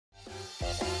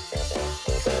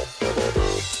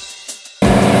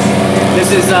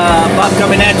This is Bob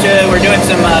coming at you. We're doing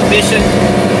some fishing,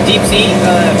 deep sea,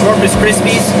 corpus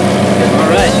crispies.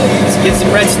 Alright, let's get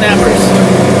some red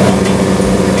snappers.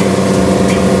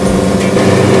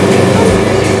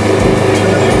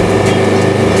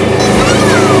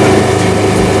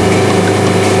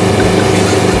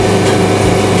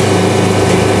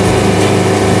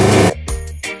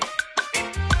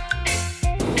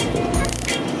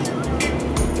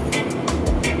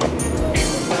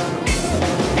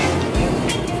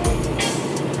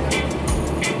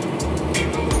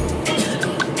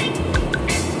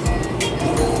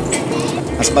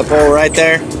 That's my pole right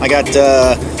there. I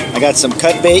got some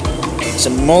cut bait,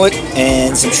 some mullet,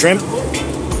 and some shrimp.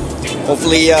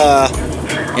 Hopefully, you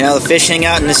know, the fish hang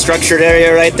out in this structured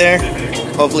area right there.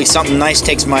 Hopefully, something nice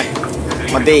takes my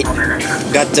bait.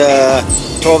 Got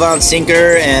 12-ounce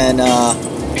sinker and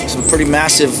some pretty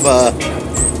massive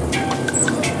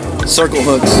circle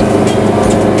hooks.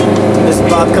 This is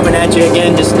Bob coming at you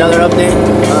again. Just another update.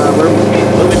 We're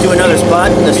moving to another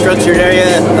spot in the structured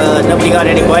area. Nobody got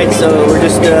any bites, so we're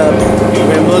just we're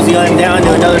gonna mosey on down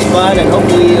to another spot, and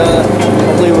hopefully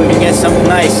we can get something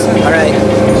nice. All right.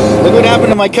 Look what happened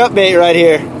to my cut bait right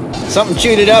here. Something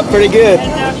chewed it up pretty good.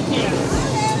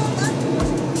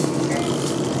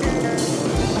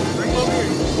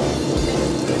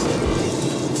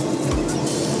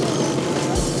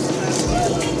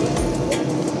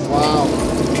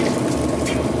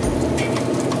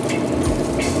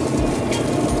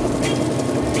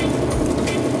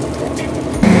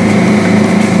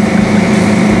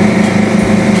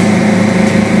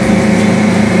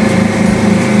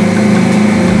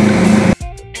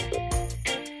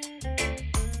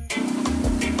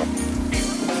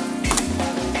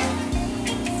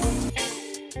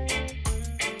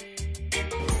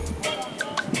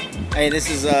 Hey,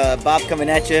 this is Bob coming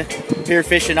at you. Pier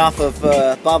fishing off of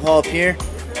Bob Hall Pier.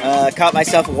 Caught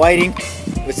myself a whiting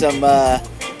with some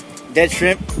dead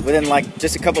shrimp within like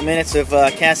just a couple minutes of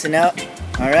casting out.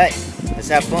 All right, let's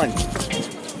have fun.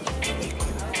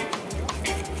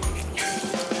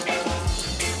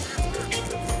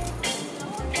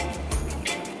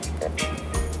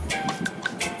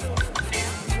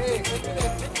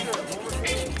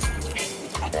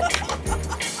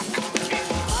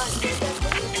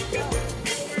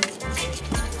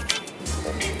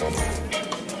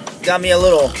 Got me a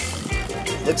little,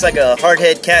 looks like a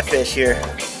hardhead catfish here.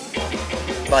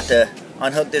 About to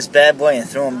unhook this bad boy and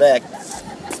throw him back.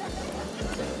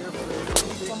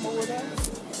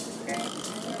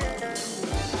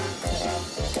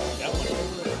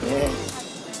 Yeah.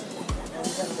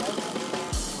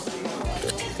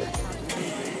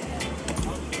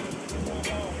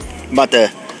 About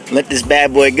to let this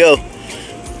bad boy go.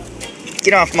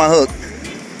 Get off my hook.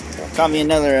 Caught me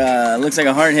another, looks like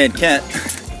a hardhead cat.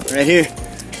 Right here,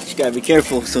 just gotta be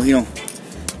careful so he don't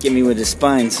get me with his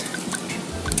spines.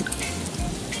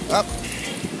 Up,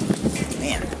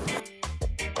 man.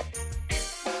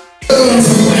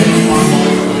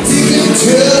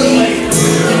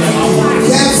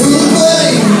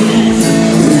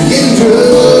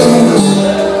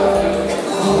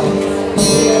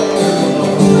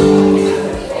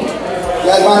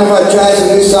 Guys, mind if I try some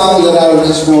new songs that I was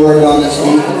just gonna work on this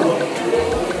week?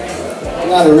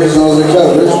 Not originals or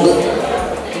covers, but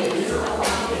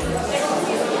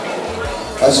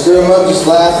if I screw them up, just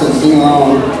laugh and sing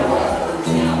along.